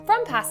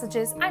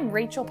Passages. I'm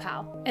Rachel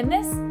Powell, and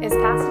this is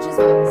Passages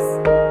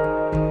Voice.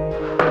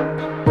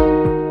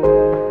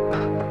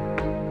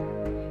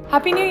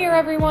 Happy New Year,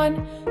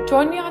 everyone!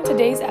 Join me on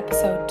today's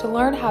episode to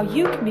learn how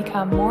you can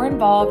become more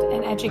involved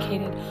and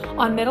educated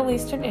on Middle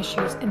Eastern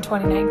issues in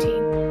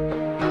 2019.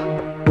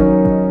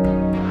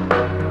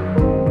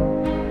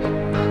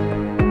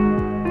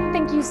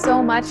 Thank you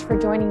so much for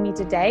joining me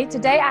today.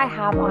 Today I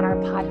have on our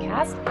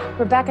podcast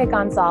Rebecca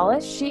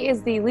Gonzalez. She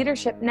is the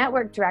Leadership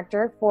Network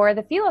Director for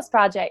the Philos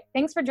Project.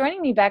 Thanks for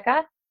joining me,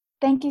 Becca.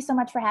 Thank you so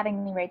much for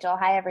having me, Rachel.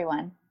 Hi,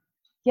 everyone.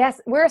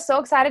 Yes, we're so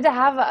excited to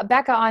have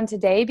Becca on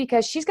today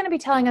because she's going to be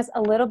telling us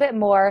a little bit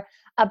more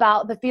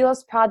about the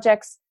Philos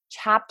Project's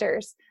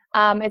chapters.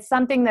 It's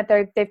something that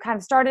they've kind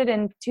of started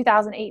in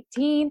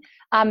 2018,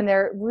 and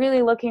they're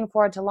really looking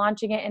forward to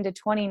launching it into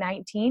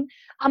 2019.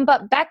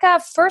 But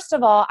Becca, first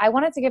of all, I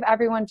wanted to give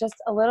everyone just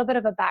a little bit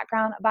of a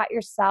background about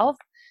yourself.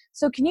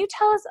 So can you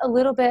tell us a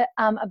little bit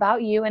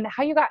about you and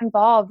how you got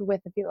involved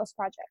with the Philos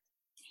Project?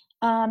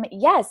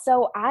 Yes,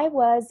 so I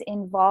was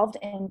involved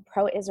in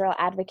pro-Israel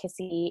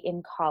advocacy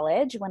in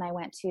college when I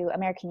went to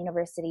American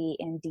University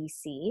in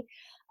DC.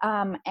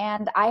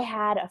 And I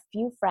had a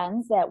few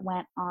friends that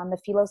went on the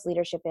Philos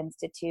Leadership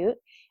Institute,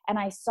 and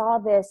I saw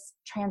this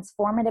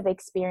transformative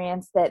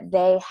experience that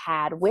they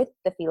had with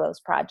the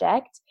Philos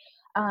Project.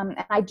 And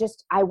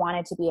I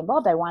wanted to be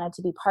involved. I wanted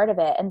to be part of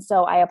it. And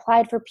so I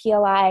applied for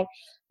PLI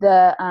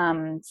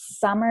the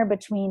summer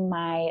between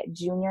my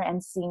junior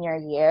and senior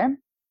year.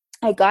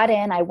 I got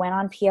in, I went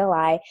on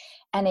PLI,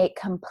 and it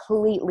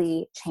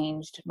completely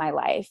changed my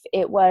life.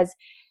 It was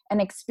an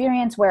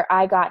experience where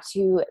I got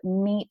to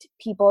meet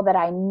people that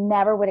I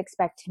never would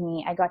expect to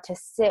meet. I got to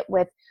sit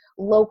with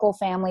local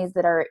families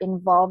that are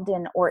involved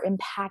in or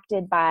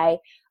impacted by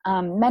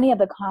many of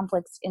the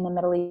conflicts in the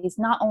Middle East,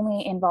 not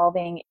only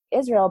involving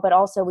Israel, but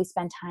also we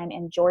spent time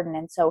in Jordan.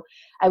 And so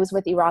I was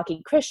with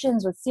Iraqi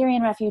Christians, with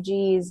Syrian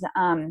refugees,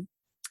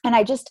 and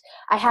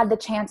I had the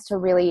chance to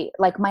really,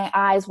 my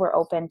eyes were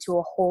open to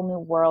a whole new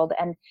world.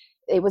 And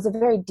it was a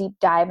very deep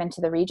dive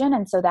into the region.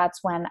 And so that's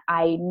when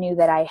I knew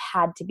that I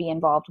had to be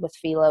involved with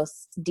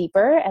Philos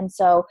deeper. And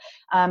so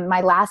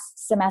my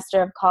last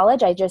semester of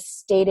college, I just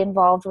stayed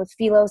involved with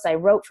Philos. I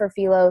wrote for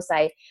Philos.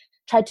 I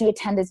tried to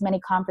attend as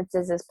many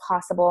conferences as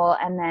possible.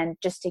 And then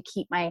just to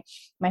keep my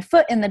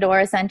foot in the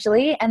door,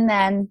 essentially. And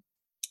then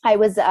I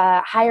was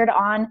hired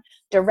on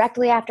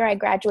directly after I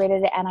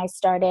graduated, and I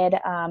started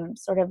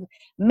sort of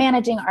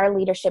managing our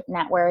leadership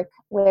network,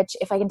 which,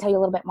 if I can tell you a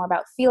little bit more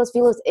about Philos,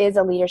 Philos is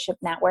a leadership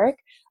network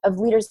of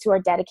leaders who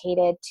are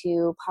dedicated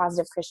to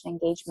positive Christian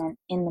engagement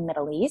in the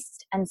Middle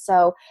East. And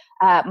so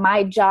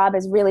my job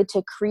is really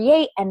to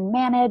create and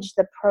manage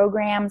the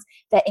programs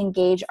that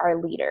engage our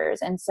leaders.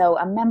 And so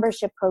a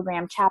membership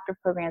program, chapter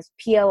programs,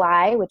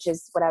 PLI, which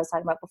is what I was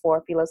talking about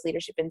before, Philos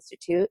Leadership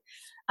Institute,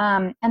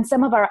 and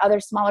some of our other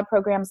smaller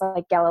programs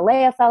like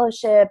Galilea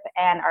Fellowship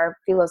and our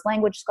Philos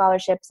Language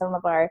Scholarship, some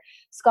of our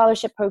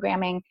scholarship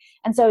programming.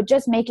 And so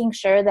just making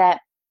sure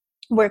that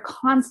we're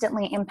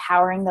constantly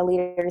empowering the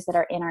leaders that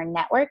are in our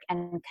network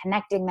and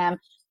connecting them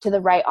to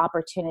the right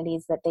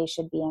opportunities that they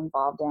should be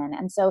involved in.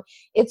 And so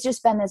it's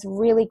just been this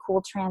really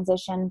cool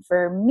transition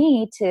for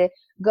me to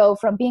go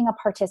from being a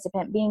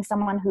participant, being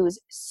someone who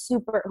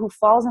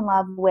falls in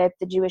love with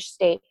the Jewish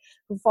state,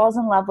 who falls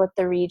in love with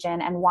the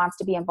region and wants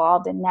to be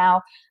involved. And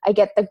now I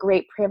get the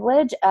great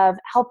privilege of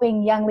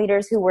helping young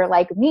leaders who were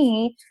like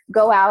me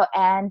go out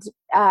and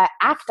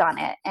act on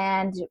it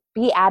and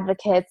be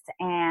advocates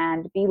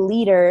and be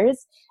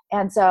leaders.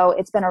 And so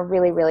it's been a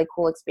really, really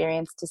cool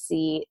experience to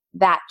see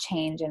that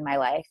change in my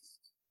life.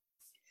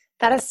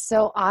 That is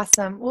so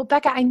awesome. Well,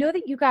 Becca, I know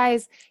that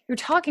you're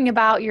talking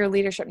about your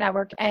leadership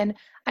network, and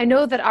I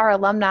know that our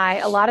alumni,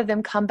 a lot of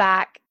them come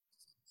back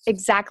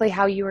exactly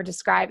how you were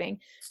describing,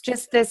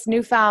 just this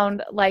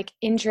newfound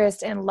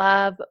interest and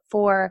love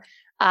for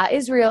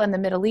Israel and the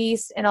Middle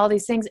East and all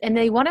these things, and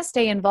they want to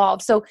stay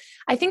involved. So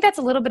I think that's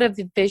a little bit of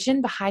the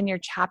vision behind your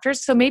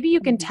chapters. So maybe you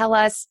can tell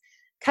us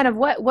kind of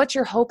what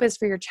your hope is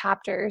for your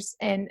chapters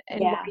and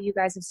why you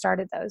guys have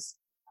started those.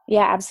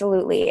 Yeah,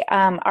 absolutely.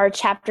 Our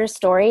chapter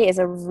story is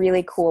a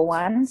really cool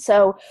one.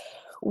 So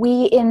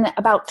in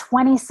about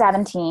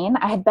 2017,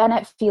 I had been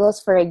at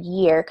Philos for a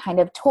year, kind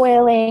of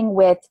toiling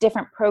with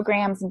different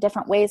programs and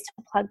different ways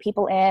to plug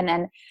people in.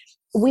 And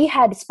we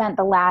had spent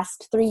the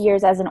last 3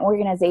 years as an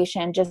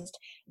organization just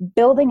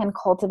building and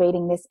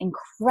cultivating this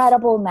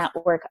incredible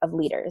network of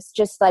leaders,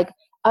 just like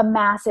a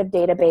massive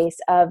database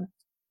of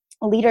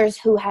leaders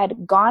who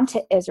had gone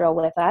to Israel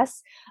with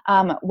us,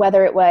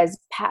 whether it was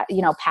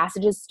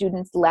Passages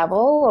students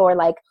level or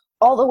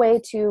all the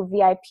way to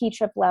VIP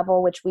trip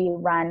level, which we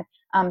run.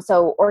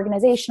 So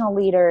organizational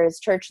leaders,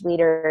 church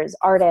leaders,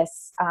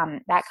 artists,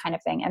 that kind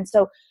of thing. And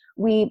so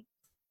we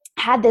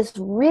had this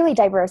really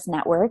diverse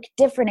network,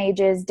 different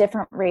ages,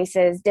 different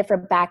races,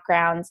 different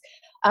backgrounds,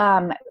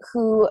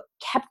 who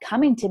kept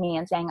coming to me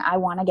and saying, I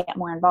want to get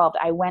more involved.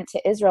 I went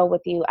to Israel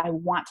with you. I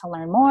want to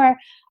learn more.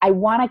 I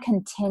want to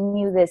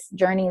continue this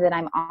journey that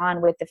I'm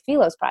on with the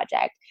Philos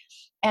Project.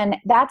 And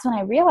that's when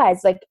I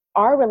realized, like,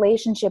 our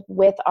relationship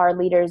with our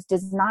leaders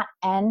does not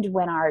end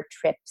when our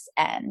trips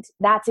end.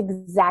 That's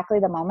exactly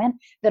the moment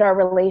that our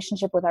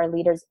relationship with our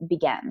leaders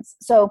begins.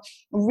 So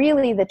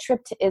really, the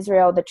trip to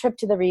Israel, the trip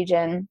to the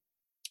region,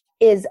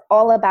 is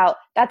all about,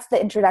 that's the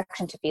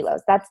introduction to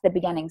Philos. That's the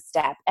beginning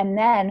step. And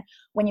then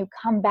when you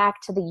come back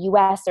to the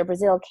US or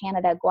Brazil,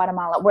 Canada,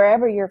 Guatemala,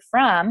 wherever you're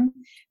from,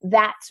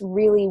 that's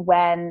really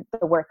when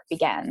the work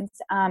begins.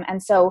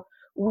 And so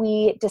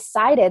we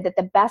decided that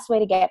the best way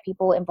to get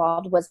people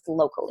involved was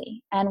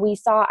locally. And we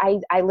saw,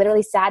 I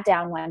literally sat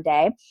down one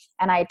day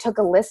and I took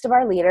a list of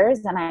our leaders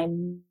and I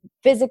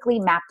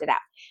physically mapped it out.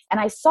 And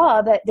I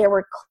saw that there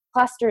were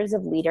clusters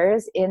of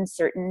leaders in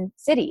certain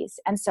cities.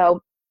 And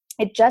so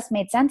it just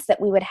made sense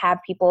that we would have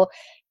people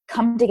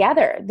come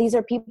together. These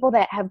are people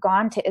that have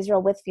gone to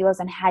Israel with Philos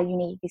and had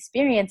unique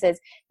experiences.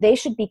 They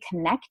should be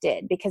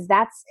connected because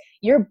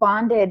you're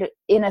bonded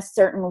in a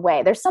certain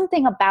way. There's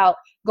something about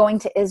going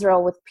to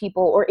Israel with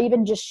people or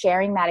even just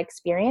sharing that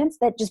experience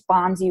that just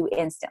bonds you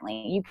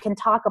instantly. You can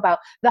talk about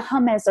the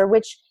hummus or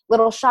which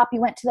little shop you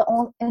went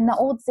to in the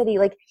old city.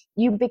 Like,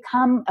 you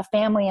become a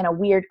family in a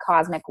weird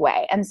cosmic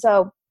way. And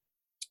so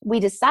we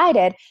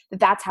decided that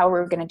that's how we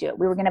were going to do it.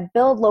 We were going to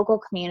build local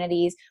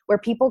communities where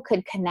people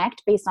could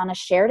connect based on a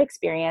shared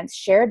experience,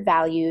 shared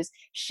values,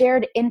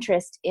 shared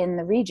interest in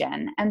the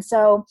region. And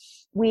so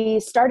we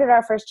started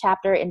our first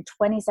chapter in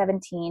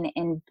 2017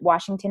 in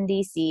Washington,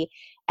 D.C.,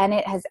 and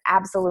it has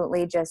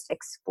absolutely just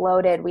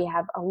exploded. We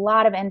have a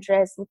lot of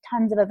interest,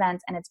 tons of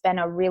events, and it's been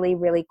a really,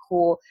 really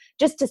cool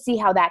just to see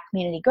how that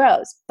community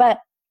grows. But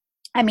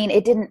I mean,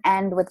 it didn't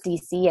end with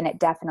DC, and it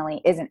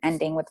definitely isn't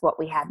ending with what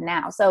we have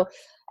now. So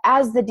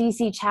as the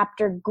DC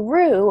chapter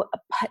grew,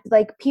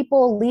 like,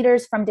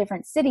 leaders from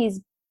different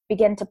cities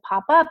began to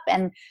pop up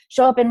and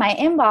show up in my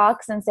inbox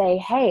and say,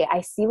 hey,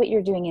 I see what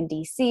you're doing in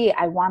DC.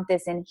 I want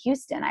this in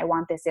Houston. I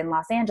want this in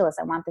Los Angeles.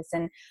 I want this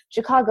in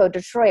Chicago,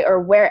 Detroit, or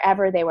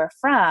wherever they were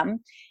from.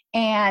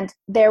 And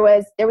there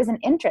was an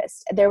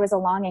interest. There was a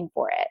longing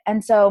for it.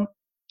 And so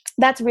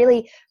that's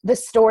really the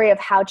story of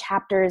how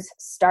chapters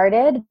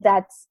started.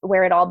 That's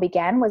where it all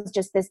began, was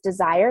just this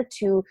desire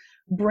to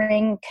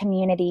bring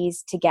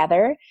communities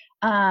together.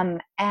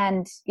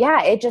 And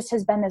yeah, it just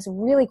has been this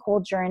really cool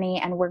journey,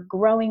 and we're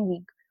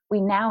growing. We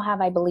now have,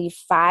 I believe,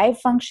 5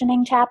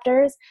 functioning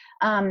chapters,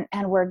 and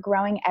we're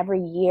growing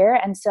every year.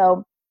 And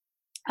so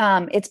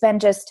it's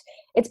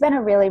been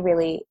a really,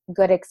 really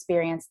good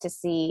experience to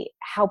see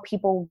how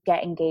people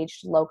get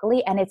engaged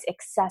locally, and it's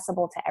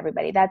accessible to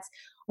everybody. That's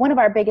one of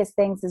our biggest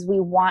things, is we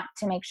want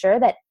to make sure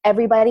that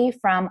everybody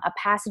from a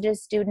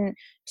Passages student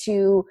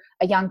to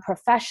a young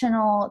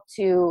professional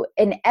to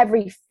in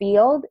every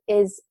field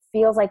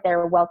feels like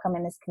they're welcome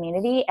in this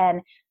community and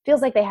feels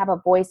like they have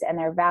a voice and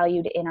they're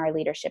valued in our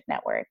leadership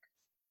network.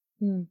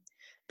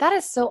 That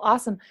is so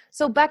awesome.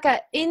 So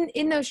Becca,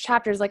 in those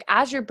chapters, like,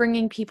 as you're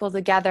bringing people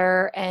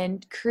together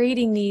and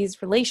creating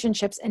these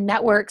relationships and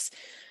networks,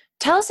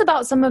 tell us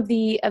about some of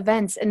the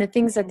events and the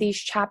things that these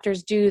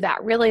chapters do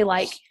that really,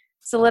 like,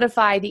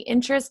 solidify the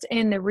interest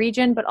in the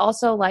region, but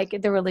also, like,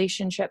 the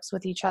relationships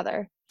with each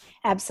other.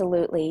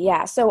 Absolutely.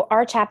 Yeah. So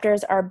our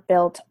chapters are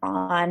built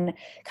on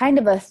kind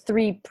of a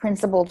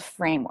 3-principled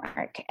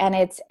framework, and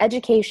it's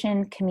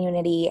education,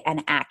 community,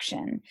 and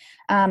action.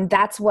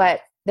 That's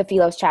what the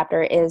Philos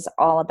chapter is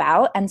all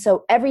about. And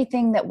so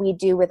everything that we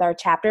do with our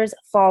chapters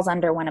falls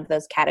under one of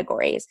those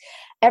categories.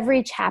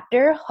 Every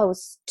chapter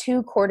hosts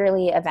 2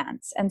 quarterly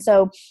events. And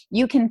so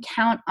you can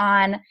count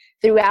on,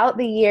 throughout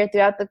the year,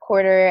 throughout the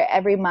quarter,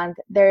 every month,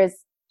 there's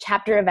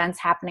chapter events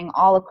happening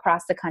all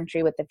across the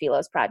country with the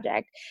Philos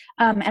Project.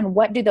 And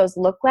what do those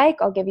look like?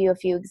 I'll give you a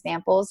few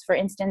examples. For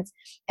instance,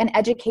 an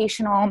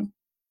educational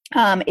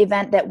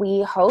event that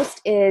we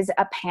host is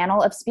a panel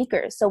of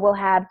speakers. So we'll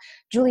have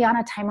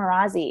Juliana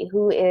Taimarazi,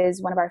 who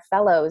is one of our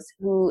fellows,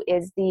 who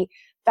is the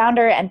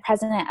founder and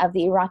president of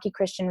the Iraqi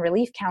Christian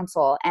Relief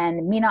Council,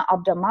 and Mina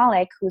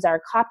Abdelmalik, who's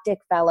our Coptic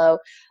fellow,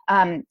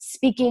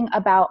 speaking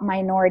about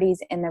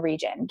minorities in the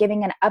region,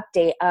 giving an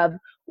update of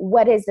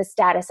what is the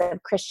status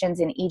of Christians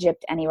in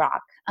Egypt and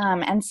Iraq.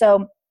 And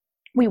so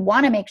we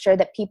want to make sure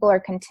that people are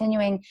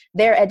continuing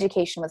their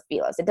education with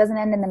Philos. It doesn't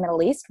end in the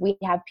Middle East. We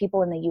have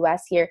people in the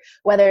U.S. here,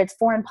 whether it's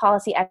foreign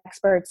policy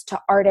experts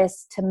to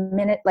artists to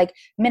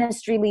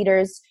ministry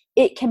leaders.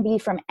 It can be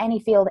from any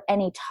field,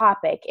 any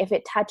topic. If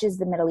it touches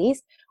the Middle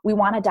East, we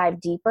want to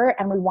dive deeper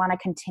and we want to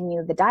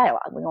continue the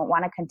dialogue. We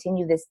want to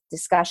continue this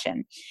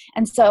discussion.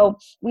 And so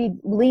we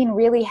lean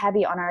really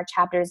heavy on our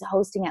chapters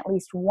hosting at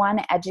least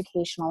one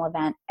educational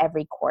event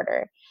every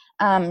quarter.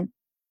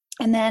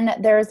 And then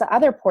there's the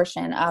other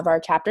portion of our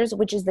chapters,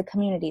 which is the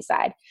community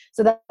side.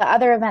 So the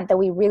other event that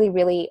we really,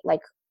 really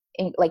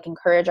like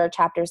encourage our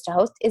chapters to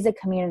host is a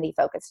community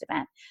focused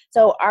event.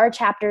 So our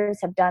chapters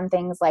have done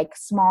things like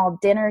small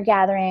dinner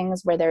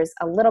gatherings where there's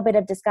a little bit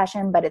of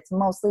discussion, but it's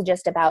mostly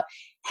just about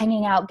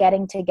hanging out,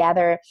 getting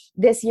together.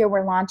 This year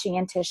we're launching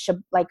into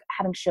like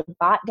having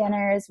Shabbat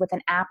dinners with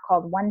an app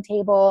called One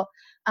Table.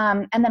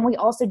 And then we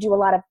also do a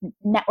lot of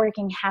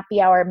networking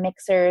happy hour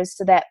mixers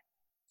so that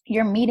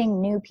you're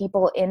meeting new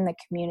people in the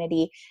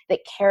community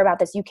that care about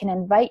this. You can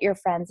invite your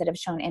friends that have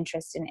shown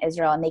interest in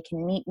Israel, and they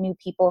can meet new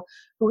people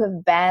who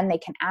have been, they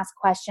can ask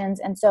questions.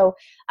 And so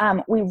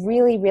we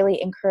really,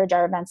 really encourage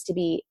our events to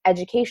be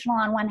educational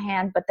on one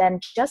hand, but then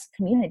just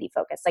community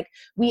focused. Like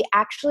we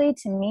actually,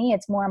 to me,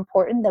 it's more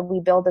important that we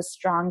build a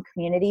strong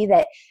community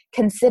that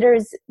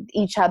considers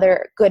each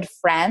other good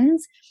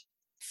friends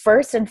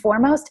first and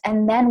foremost,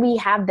 and then we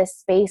have the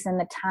space and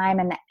the time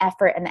and the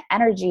effort and the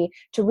energy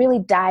to really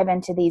dive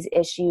into these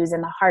issues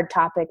and the hard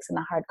topics and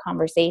the hard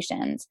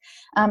conversations.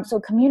 So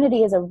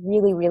community is a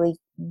really, really,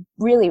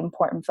 really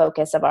important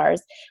focus of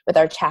ours with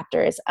our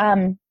chapters.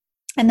 And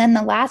then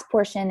the last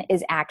portion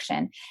is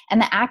action. And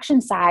the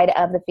action side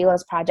of the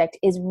Philos Project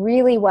is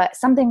really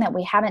something that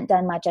we haven't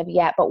done much of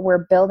yet, but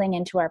we're building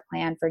into our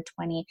plan for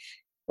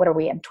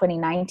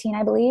 2019,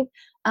 I believe.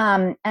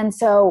 And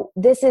so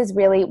this is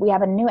really, we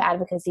have a new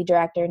advocacy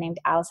director named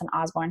Allison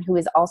Osborne, who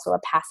is also a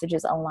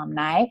Passages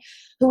alumni,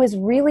 who is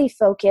really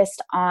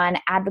focused on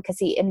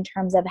advocacy in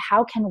terms of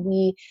how can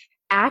we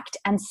act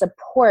and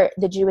support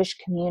the Jewish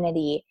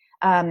community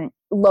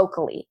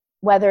locally,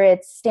 whether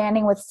it's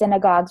standing with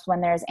synagogues when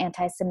there's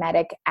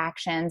anti-Semitic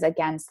actions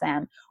against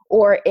them,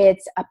 or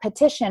it's a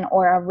petition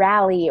or a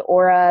rally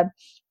or a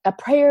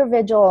prayer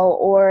vigil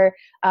or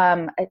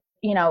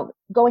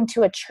going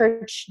to a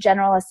church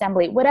general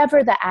assembly,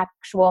 whatever the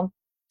actual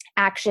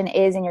action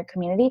is in your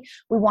community.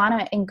 We want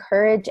to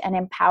encourage and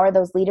empower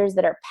those leaders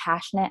that are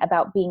passionate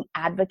about being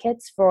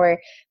advocates for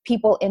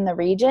people in the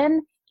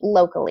region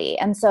locally.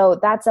 And so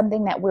that's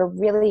something that we're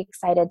really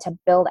excited to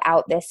build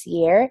out this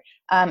year.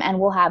 And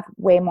we'll have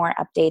way more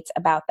updates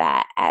about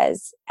that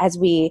as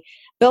we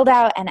build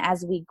out and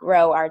as we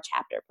grow our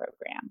chapter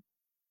program.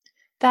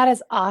 That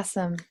is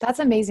awesome. That's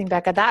amazing,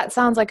 Becca. That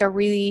sounds like a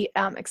really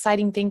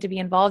exciting thing to be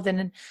involved in.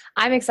 And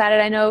I'm excited.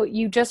 I know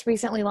you just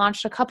recently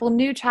launched a couple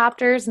new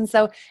chapters. And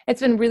so it's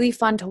been really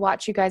fun to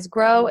watch you guys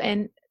grow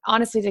and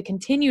honestly to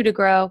continue to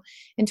grow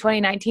in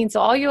 2019.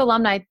 So all you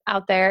alumni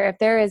out there, if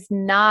there is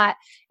not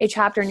a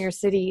chapter in your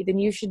city, then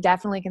you should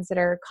definitely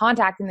consider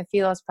contacting the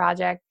Philos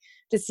Project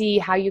to see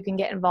how you can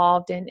get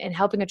involved in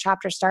helping a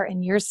chapter start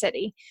in your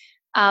city.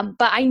 But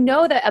I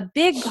know that a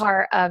big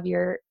part of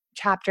your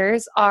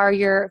chapters are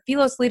your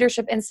Philos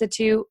Leadership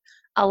Institute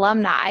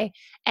alumni,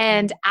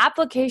 and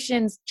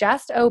applications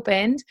just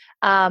opened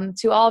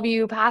to all of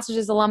you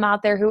Passages alum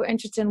out there who are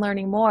interested in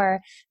learning more.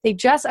 They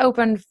just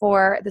opened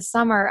for the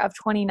summer of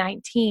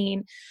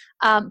 2019.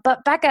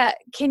 But Becca,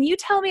 can you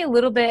tell me a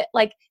little bit,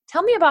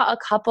 tell me about a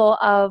couple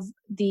of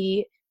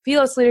the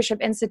Philos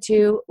Leadership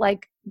Institute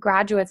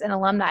graduates and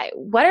alumni.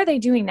 What are they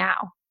doing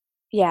now?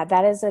 Yeah,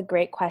 that is a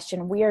great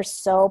question. We are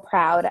so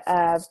proud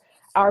of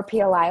our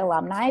PLI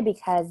alumni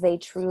because they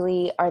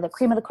truly are the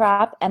cream of the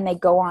crop and they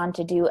go on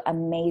to do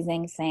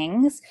amazing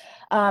things.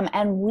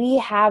 And we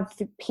have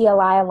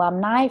PLI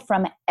alumni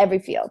from every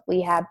field.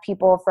 We have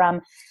people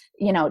from,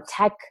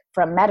 tech,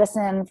 from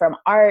medicine, from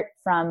art,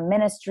 from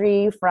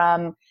ministry,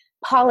 from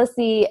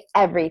policy,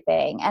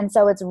 everything. And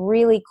so it's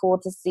really cool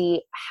to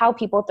see how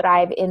people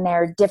thrive in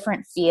their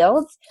different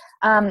fields.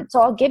 So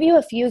I'll give you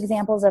a few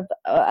examples of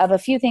a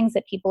few things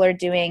that people are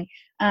doing.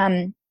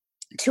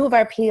 Two of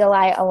our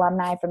PLI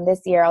alumni from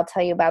this year, I'll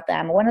tell you about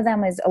them. One of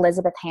them is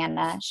Elizabeth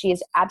Hanna. She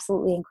is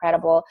absolutely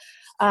incredible.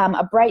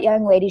 A bright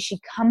young lady. She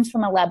comes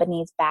from a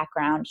Lebanese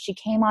background. She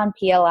came on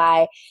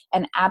PLI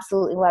and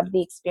absolutely loved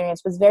the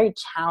experience, was very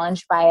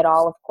challenged by it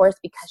all, of course,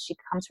 because she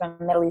comes from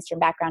a Middle Eastern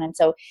background. And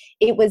so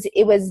it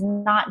was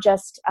not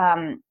just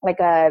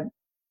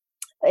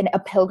a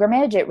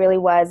pilgrimage. It really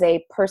was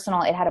it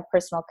had a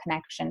personal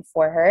connection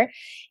for her.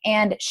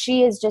 And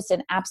she is just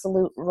an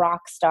absolute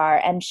rock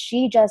star. And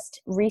she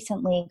just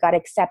recently got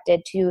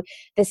accepted to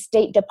the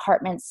State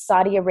Department's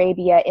Saudi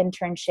Arabia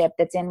internship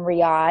that's in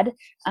Riyadh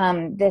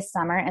this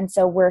summer. And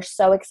so we're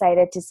so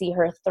excited to see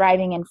her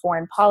thriving in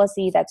foreign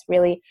policy. That's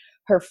really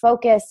her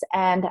focus.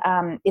 And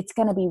it's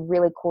going to be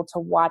really cool to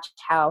watch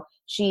how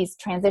she's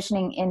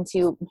transitioning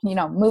into,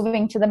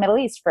 moving to the Middle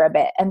East for a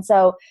bit. And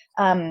so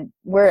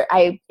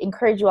I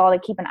encourage you all to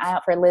keep an eye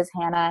out for Liz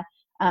Hanna.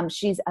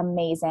 She's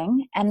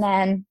amazing. And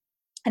then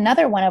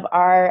another one of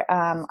our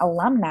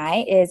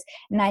alumni is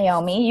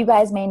Naomi. You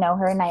guys may know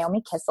her,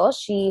 Naomi Kissel.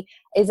 She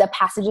is a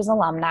Passages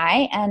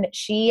alumni, and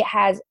she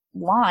has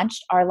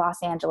launched our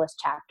Los Angeles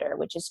chapter,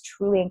 which is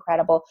truly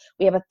incredible.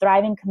 We have a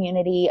thriving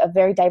community, a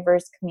very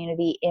diverse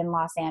community in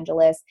Los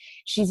Angeles.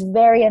 She's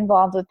very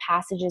involved with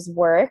Passages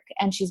work,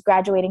 and she's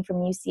graduating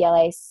from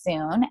UCLA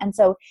soon. And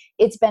so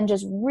it's been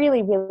just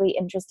really, really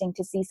interesting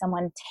to see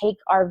someone take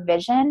our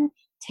vision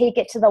take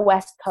it to the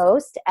West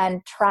Coast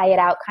and try it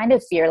out kind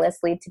of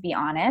fearlessly, to be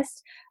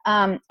honest,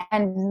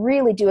 and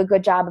really do a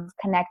good job of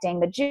connecting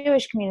the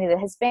Jewish community, the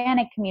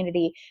Hispanic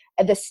community,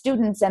 the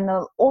students, and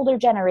the older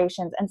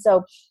generations. And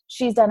so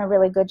she's done a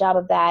really good job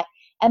of that.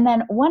 And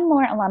then one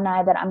more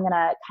alumni that I'm going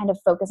to kind of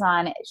focus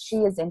on, she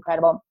is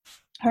incredible.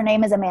 Her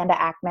name is Amanda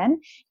Ackman,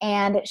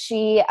 and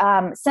she,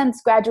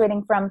 since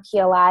graduating from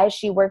PLI,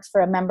 she works for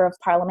a member of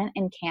parliament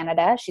in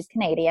Canada. She's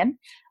Canadian,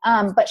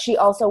 but she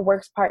also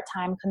works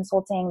part-time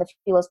consulting the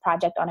Philos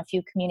Project on a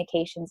few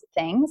communications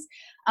things.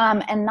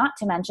 And not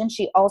to mention,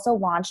 she also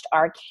launched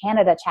our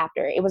Canada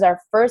chapter. It was our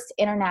first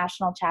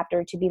international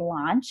chapter to be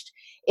launched.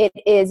 It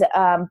is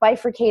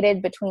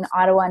bifurcated between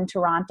Ottawa and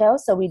Toronto,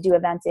 so we do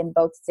events in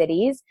both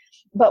cities.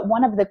 But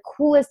one of the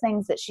coolest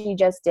things that she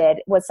just did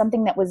was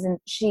something that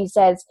she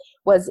says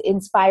was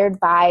inspired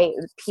by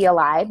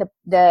PLI,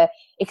 the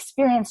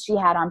experience she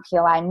had on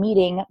PLI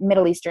meeting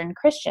Middle Eastern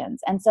Christians.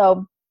 And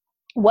so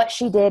what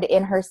she did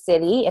in her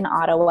city in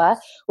Ottawa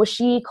was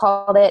she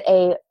called it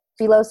a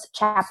Philos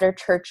chapter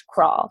church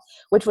crawl,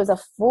 which was a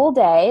full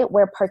day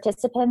where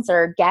participants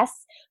or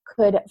guests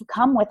could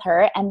come with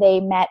her, and they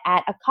met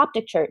at a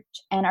Coptic church,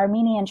 an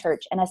Armenian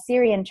church, an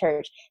Assyrian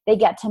church. They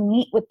get to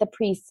meet with the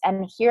priests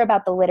and hear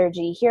about the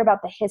liturgy, hear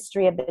about the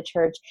history of the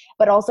church,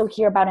 but also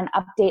hear about an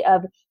update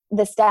of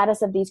the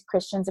status of these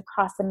Christians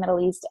across the Middle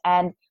East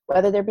and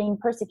whether they're being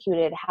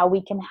persecuted, how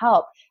we can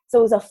help. So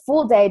it was a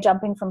full day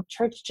jumping from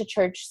church to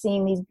church,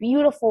 seeing these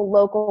beautiful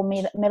local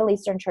Middle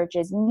Eastern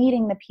churches,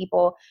 meeting the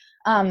people.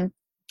 And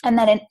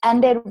then it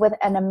ended with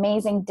an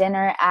amazing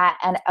dinner at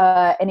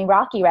an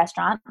Iraqi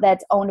restaurant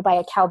that's owned by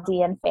a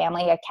Chaldean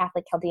family, a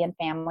Catholic Chaldean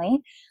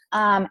family.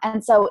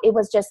 And so it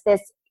was just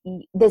this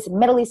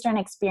Middle Eastern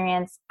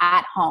experience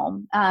at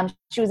home.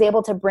 She was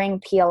able to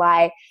bring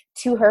PLI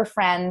to her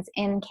friends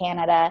in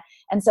Canada.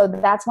 And so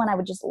that's one I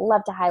would just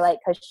love to highlight,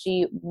 because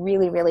she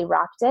really, really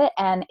rocked it.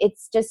 And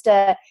it's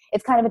kind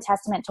of a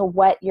testament to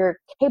what you're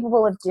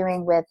capable of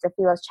doing with the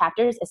Philos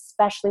chapters,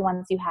 especially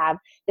once you have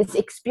this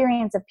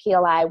experience of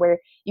PLI where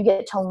you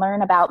get to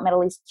learn about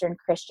Middle Eastern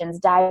Christians,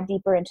 dive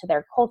deeper into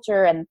their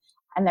culture and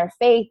their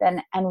faith,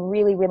 and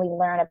really, really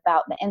learn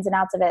about the ins and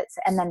outs of it,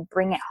 and then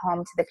bring it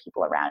home to the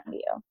people around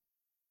you.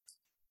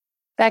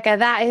 Becca,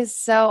 that is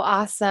so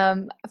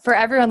awesome. For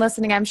everyone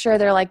listening, I'm sure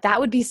they're like, that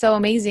would be so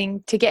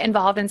amazing to get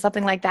involved in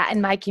something like that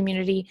in my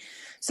community.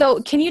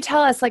 So can you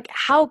tell us, like,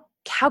 how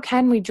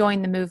can we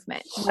join the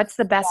movement? What's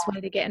the best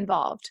way to get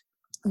involved?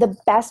 The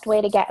best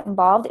way to get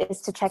involved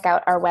is to check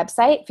out our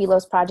website,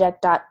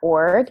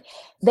 philosproject.org.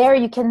 There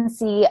you can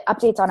see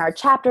updates on our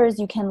chapters.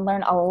 You can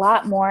learn a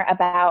lot more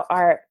about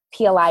our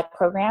PLI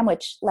program,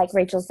 which, like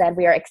Rachel said,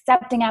 we are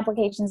accepting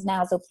applications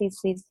now. So please,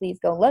 please, please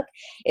go look.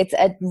 It's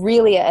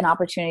really an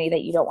opportunity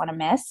that you don't want to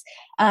miss.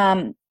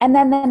 And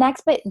then the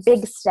next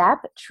big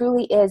step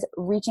truly is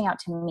reaching out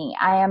to me.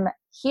 I am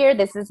here.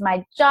 This is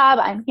my job.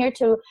 I'm here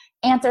to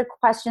answer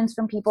questions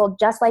from people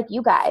just like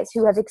you guys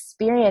who have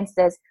experienced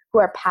this, who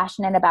are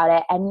passionate about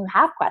it, and you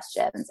have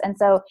questions. And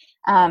so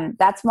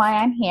that's why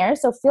I'm here.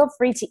 So feel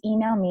free to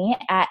email me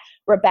at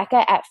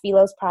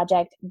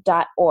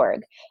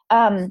rebecca@philosproject.org.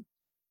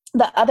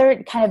 The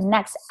other kind of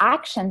next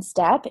action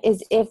step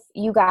is if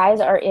you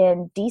guys are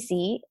in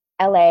DC,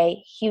 LA,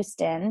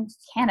 Houston,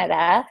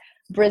 Canada,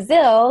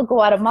 Brazil,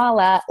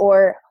 Guatemala,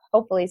 or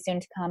hopefully soon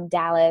to come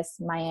Dallas,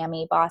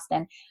 Miami,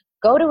 Boston,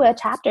 go to a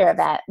chapter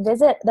event.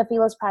 Visit the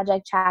Philos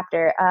Project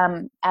chapter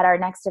at our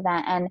next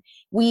event. And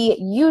we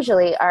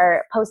usually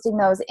are posting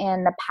those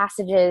in the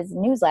Passages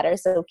newsletter.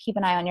 So keep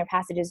an eye on your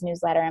Passages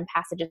newsletter and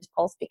Passages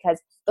Pulse,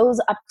 because those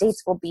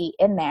updates will be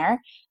in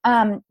there.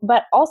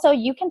 But also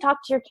you can talk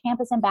to your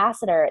campus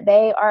ambassador.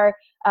 They are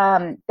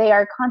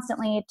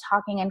constantly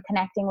talking and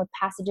connecting with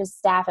Passages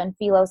staff and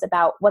Philos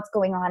about what's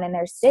going on in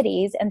their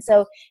cities. And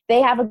so they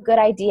have a good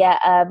idea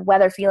of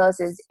whether Philos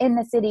is in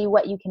the city,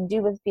 what you can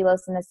do with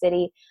Philos in the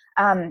city.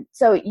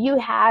 So you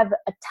have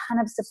a ton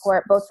of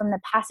support, both from the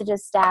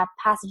Passages staff,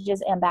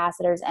 Passages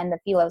ambassadors, and the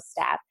Philos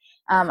staff.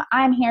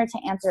 I'm here to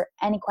answer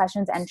any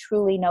questions, and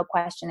truly no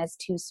question is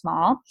too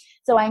small.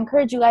 So I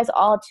encourage you guys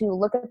all to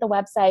look at the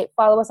website,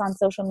 follow us on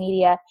social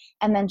media,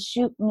 and then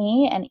shoot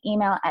me an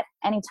email at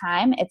any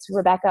time. It's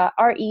Rebecca,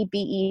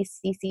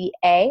 REBECCA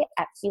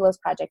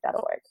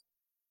 @philosproject.org.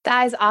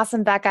 That is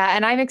awesome, Becca.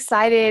 And I'm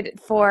excited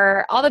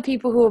for all the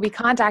people who will be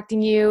contacting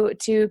you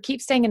to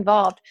keep staying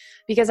involved,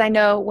 because I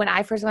know when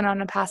I first went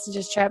on a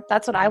Passages trip,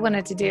 that's what I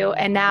wanted to do.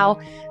 And now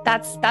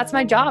that's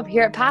my job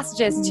here at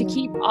Passages, to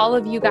keep all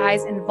of you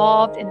guys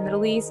involved in the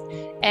Middle East,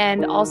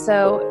 and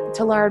also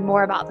to learn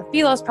more about the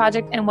Philos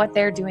Project and what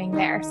they're doing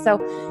there. So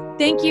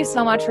thank you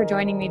so much for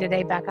joining me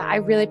today, Becca. I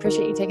really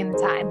appreciate you taking the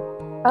time.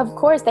 Of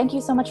course. Thank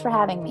you so much for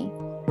having me.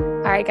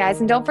 All right,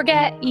 guys. And don't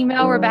forget,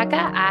 email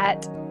Rebecca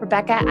at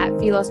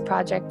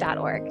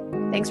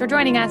rebecca@philosproject.org. Thanks for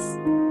joining us.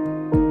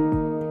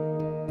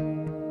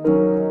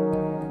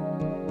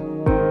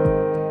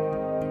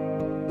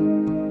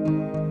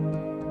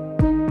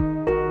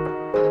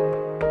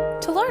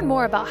 To learn more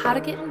more about how to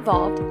get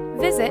involved,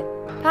 visit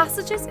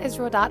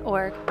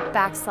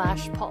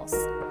passagesisrael.org/pulse.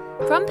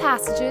 From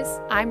Passages,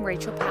 I'm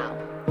Rachel Powell.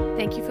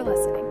 Thank you for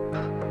listening.